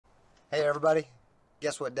Hey everybody,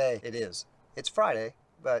 guess what day it is? It's Friday,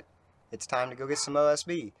 but it's time to go get some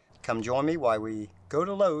OSB. Come join me while we go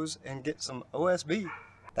to Lowe's and get some OSB.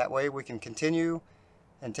 That way we can continue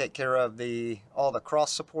and take care of all the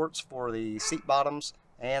cross supports for the seat bottoms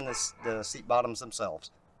and the seat bottoms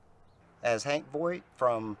themselves. As Hank Voigt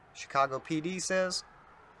from Chicago PD says,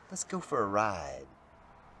 let's go for a ride.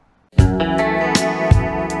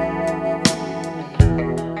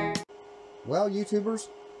 Well, YouTubers,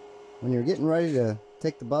 when you're getting ready to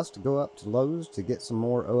take the bus to go up to Lowe's to get some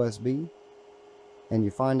more OSB, and you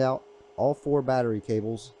find out all 4 battery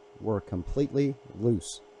cables were completely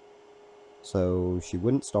loose, so she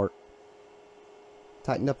wouldn't start.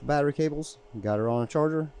 Tightened up the battery cables, got her on a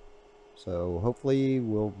charger, so hopefully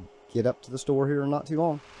we'll get up to the store here in not too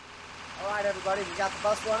long. Alright everybody, we got the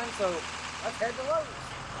bus running, so let's head to Lowe's.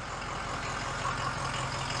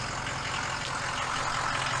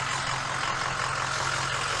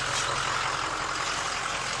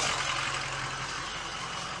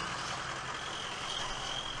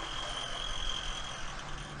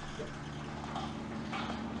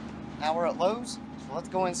 Now we're at Lowe's, so let's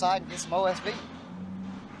go inside and get some OSB.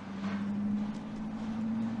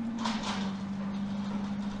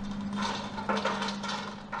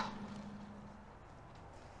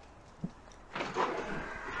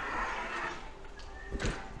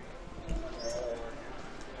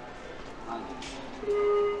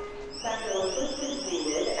 Special assistance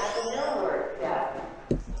needed at the millwork desk.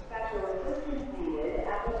 Special assistance needed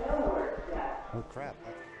at the millwork desk. Oh crap.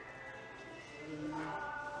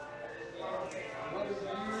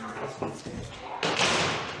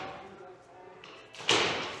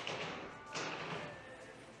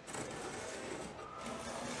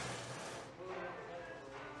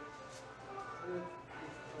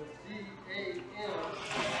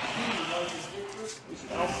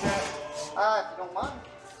 If you don't mind.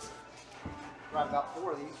 Grab about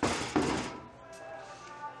 4 of these.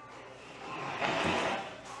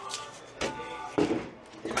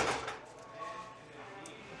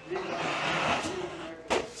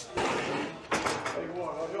 Tell you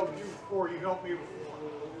what, I'll help you before you help me before.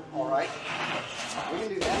 All right. We can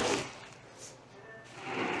do that.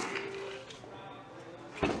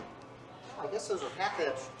 I guess those are half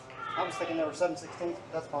inch. I was thinking they were 7/16.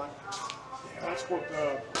 That's fine. Yeah, that's what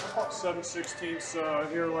I bought 7/16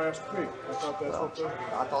 here last week. I thought that's what the.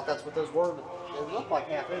 I thought that's what those were, but they look like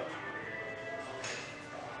half inch.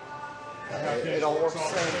 It all works the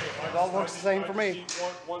same. It all works the same for me.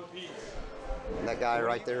 One piece. And that guy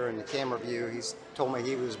right there in the camera view, he's told me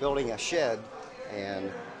he was building a shed, and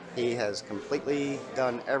he has completely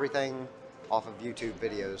done everything off of YouTube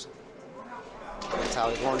videos. That's how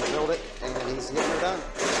he learned to build it, and he's getting it done.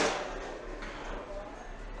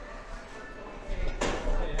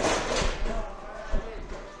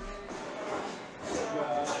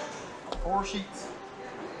 Four sheets.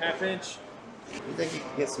 Half inch. You think you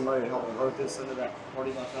can get somebody to help me load this into that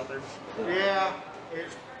party bus out there? Yeah.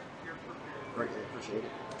 Greatly appreciate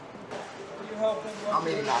it. You help him load I'll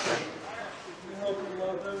meet him out there. You help him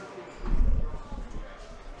load those.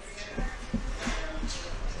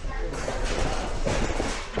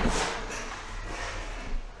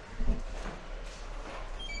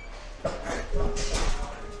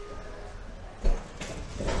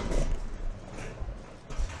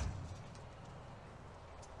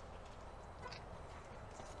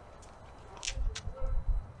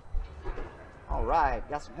 All right,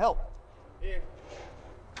 got some help. Yeah.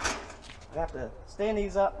 I have to stand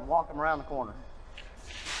these up and walk them around the corner.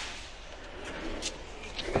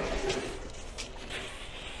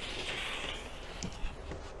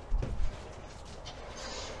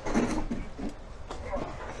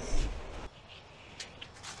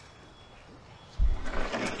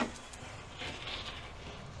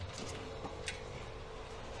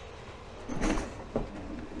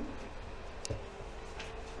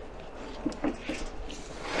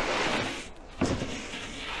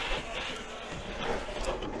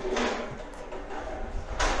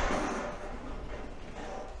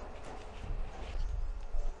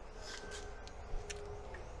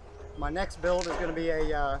 My next build is going to be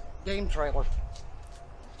a game trailer.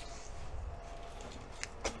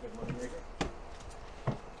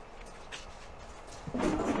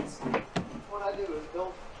 What I do is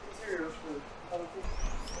build interiors for other people.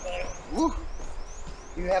 Woo!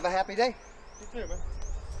 You have a happy day. You too, man.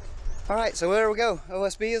 All right, so there we go.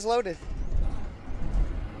 OSB is loaded.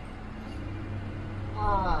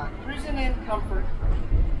 Cruising in comfort.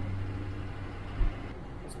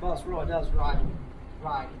 This bus really does ride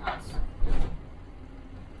nice.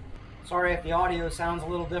 Sorry if the audio sounds a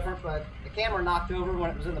little different, but the camera knocked over when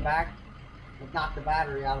it was in the back, it knocked the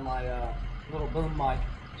battery out of my little boom mic.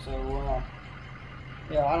 So,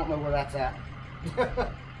 yeah, I don't know where that's at.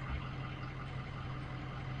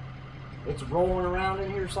 It's rolling around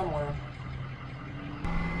in here somewhere.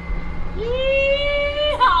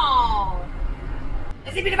 Yeehaw!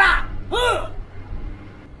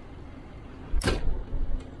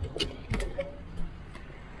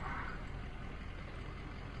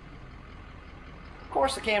 Of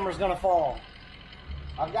course the camera's gonna fall.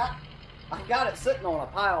 I've got it sitting on a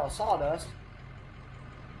pile of sawdust.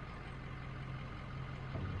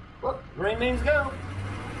 Whoop, green means go.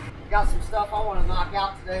 Got some stuff I want to knock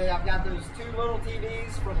out today. I've got those 2 little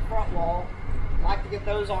TVs for the front wall. I'd like to get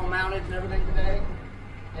those all mounted and everything today,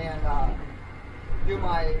 and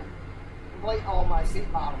complete all my seat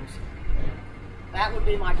bottoms. That would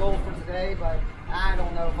be my goal for today, but I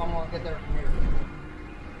don't know if I'm going to get there from here.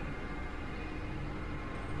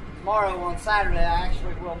 Tomorrow on Saturday, I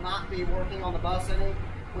actually will not be working on the bus any.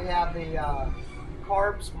 We have the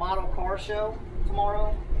Carbs Model Car Show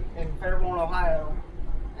tomorrow in Fairborn, Ohio.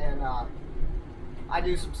 And I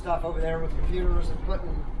do some stuff over there with computers and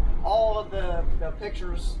putting all of the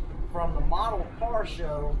pictures from the model car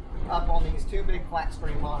show up on these 2 big flat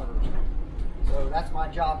screen monitors. So that's my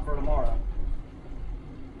job for tomorrow.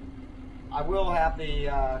 I will have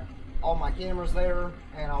all my cameras there,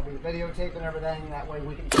 and I'll be videotaping everything. That way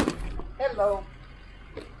we can... Hello!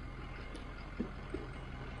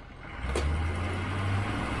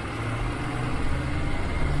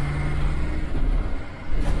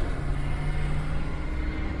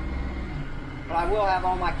 But I will have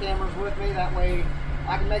all my cameras with me. That way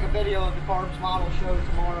I can make a video of the Carbs Model Show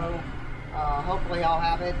tomorrow. Hopefully I'll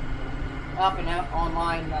have it up and out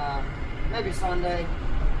online maybe Sunday.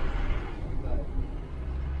 But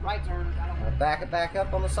right turn. I'll back it back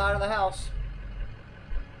up on the side of the house.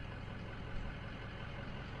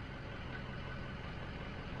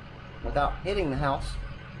 Without hitting the house.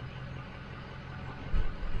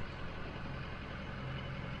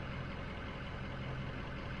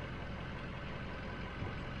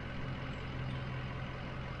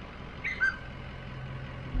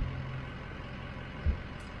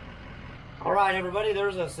 All right, everybody,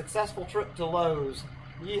 there's a successful trip to Lowe's.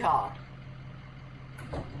 Yeehaw.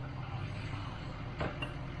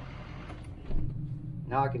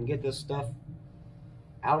 Now I can get this stuff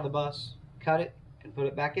out of the bus, cut it, and put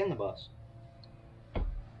it back in the bus.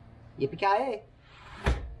 Yippee-ki-yay.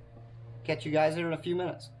 Catch you guys there in a few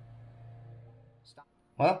minutes. Stop.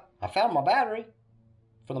 Well, I found my battery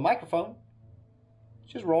for the microphone.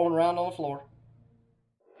 It's just rolling around on the floor.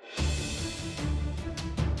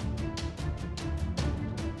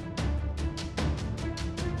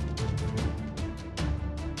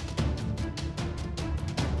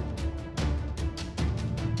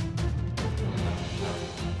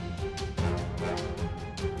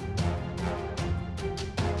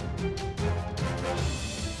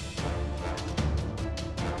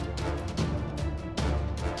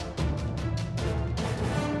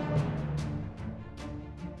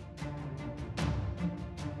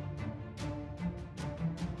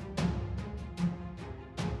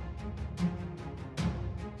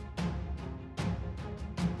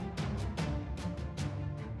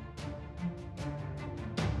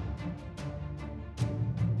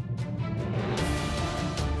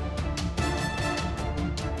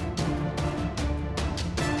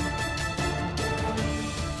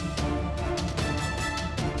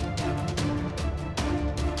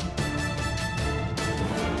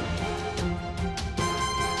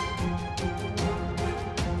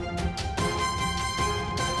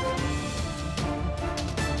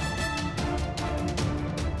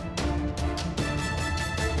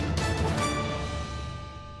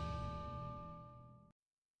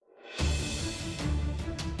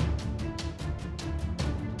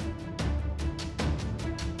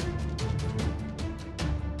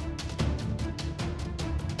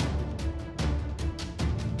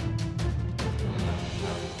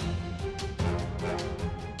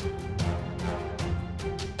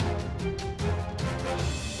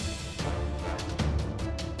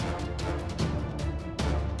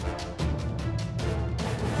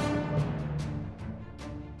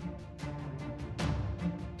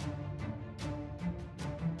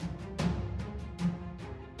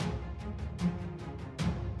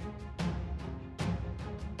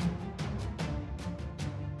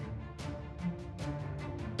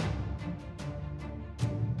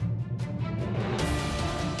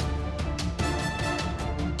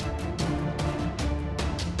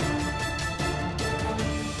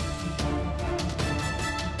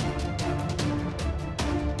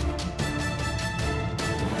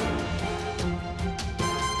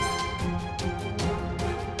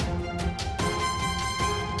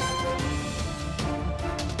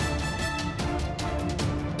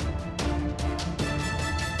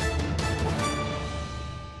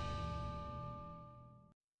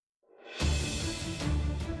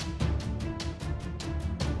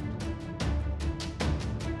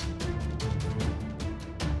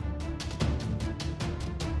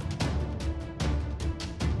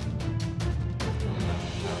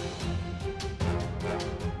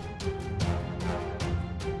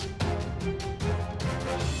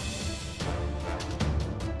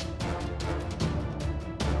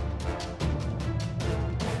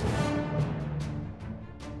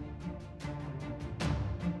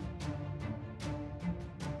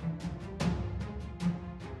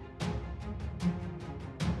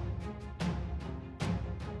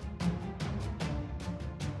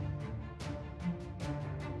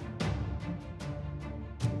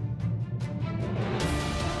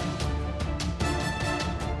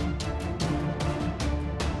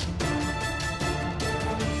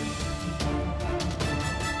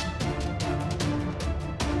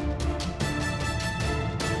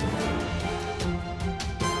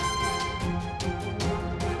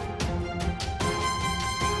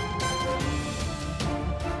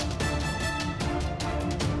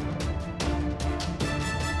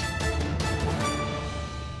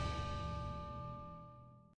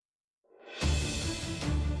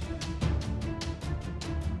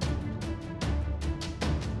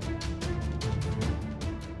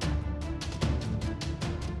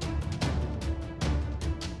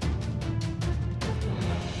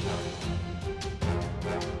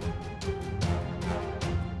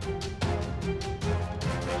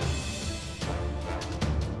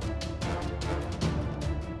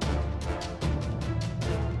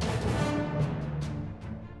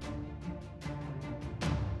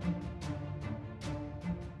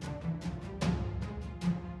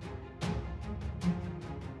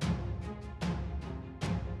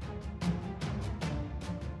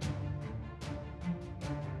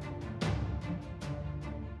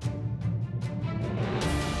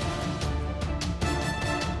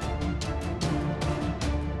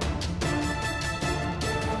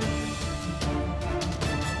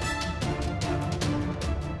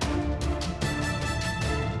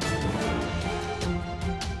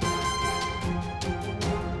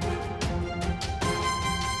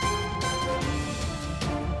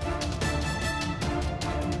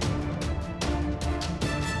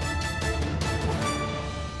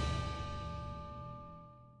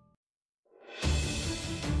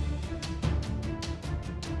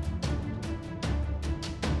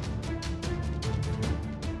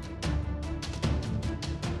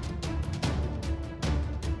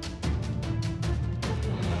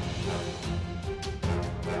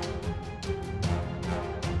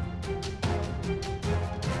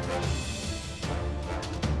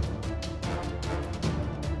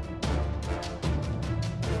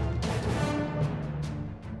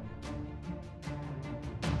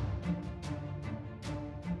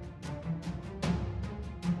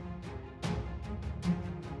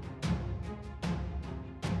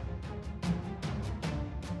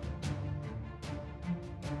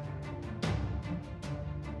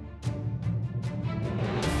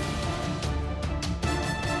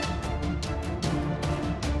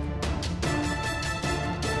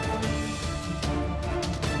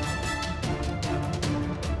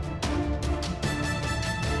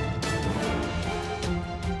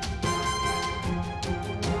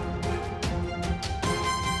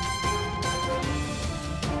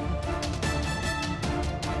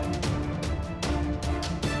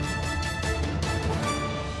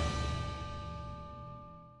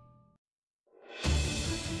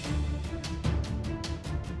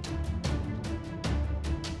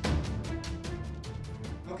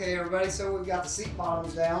 Okay everybody, so we've got the seat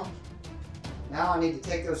bottoms down. Now I need to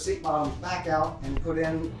take those seat bottoms back out and put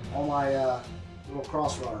in all my little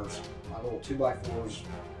cross runners, my little 2x4s.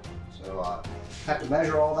 So I have to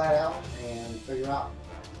measure all that out and figure out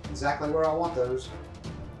exactly where I want those.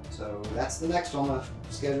 So that's the next on the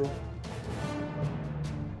schedule.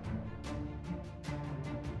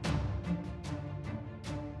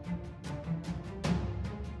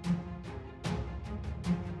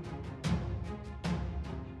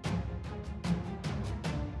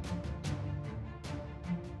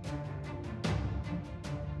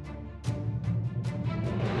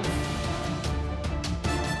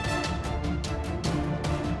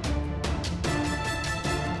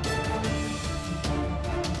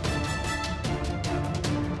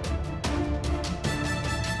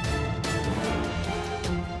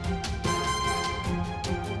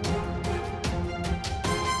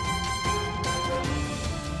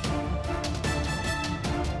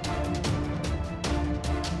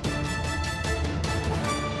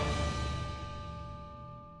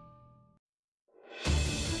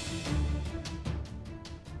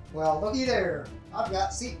 Well, looky there. I've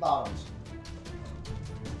got seat bottoms.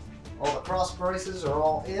 All the cross braces are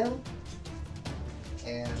all in.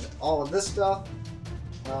 And all of this stuff,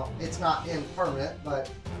 well, it's not in permanent,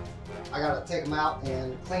 but I gotta take them out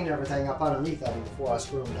and clean everything up underneath of them before I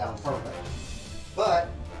screw them down permanent. But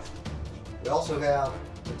we also have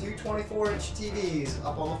the two 24-inch TVs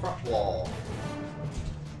up on the front wall.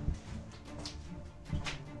 You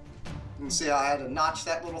can see how I had to notch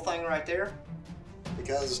that little thing right there,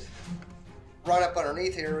 because right up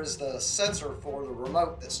underneath here is the sensor for the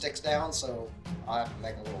remote that sticks down, so I have to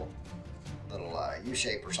make a little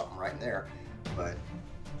U-shape or something right in there. But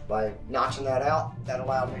by notching that out, that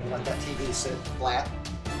allowed me to let that TV sit flat.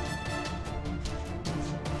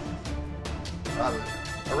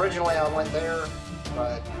 Originally I went there,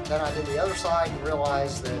 but then I did the other side and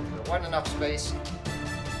realized that there wasn't enough space.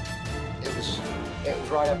 It was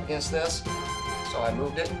right up against this, so I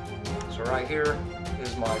moved it. So right here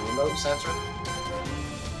is my remote sensor.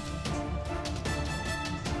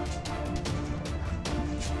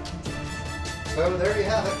 So there you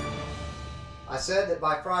have it. I said that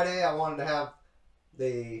by Friday I wanted to have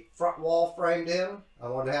the front wall framed in. I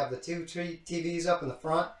wanted to have the two TVs up in the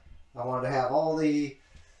front. I wanted to have all the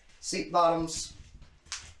seat bottoms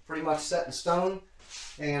pretty much set in stone.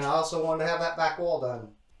 And I also wanted to have that back wall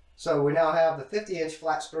done. So we now have the 50-inch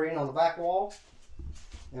flat screen on the back wall.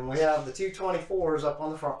 And we have the two 24s up on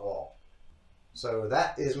the front wall. So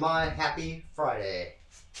that is my happy Friday.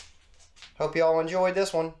 Hope you all enjoyed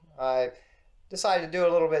this one. I decided to do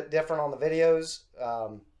a little bit different on the videos,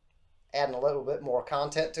 adding a little bit more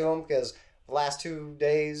content to them, because the last 2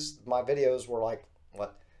 days my videos were like,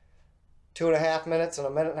 what, 2.5 minutes and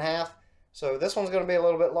 1.5 minutes. So this one's going to be a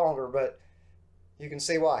little bit longer, but you can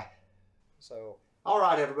see why. So,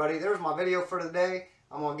 alright everybody, there's my video for today.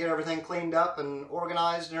 I'm going to get everything cleaned up and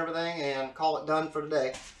organized and everything and call it done for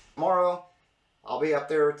today. Tomorrow, I'll be up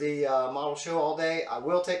there at the model show all day. I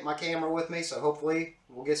will take my camera with me, so hopefully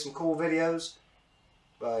we'll get some cool videos.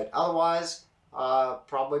 But otherwise, I'll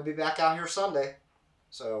probably be back out here Sunday.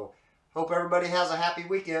 So, hope everybody has a happy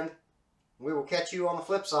weekend. We will catch you on the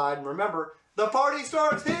flip side. And remember, the party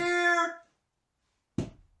starts here!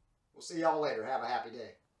 We'll see y'all later. Have a happy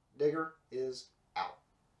day. Digger is out.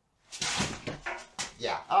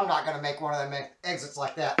 Yeah, I'm not going to make one of them exits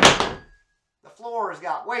like that. The floor has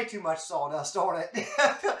got way too much sawdust on it.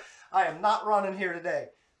 I am not running here today.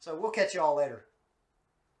 So we'll catch you all later.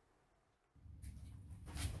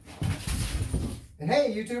 And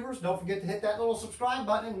hey, YouTubers, don't forget to hit that little subscribe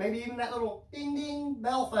button and maybe even that little ding ding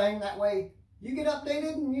bell thing. That way you get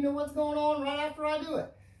updated and you know what's going on right after I do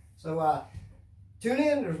it. So tune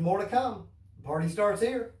in. There's more to come. The party starts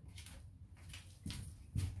here.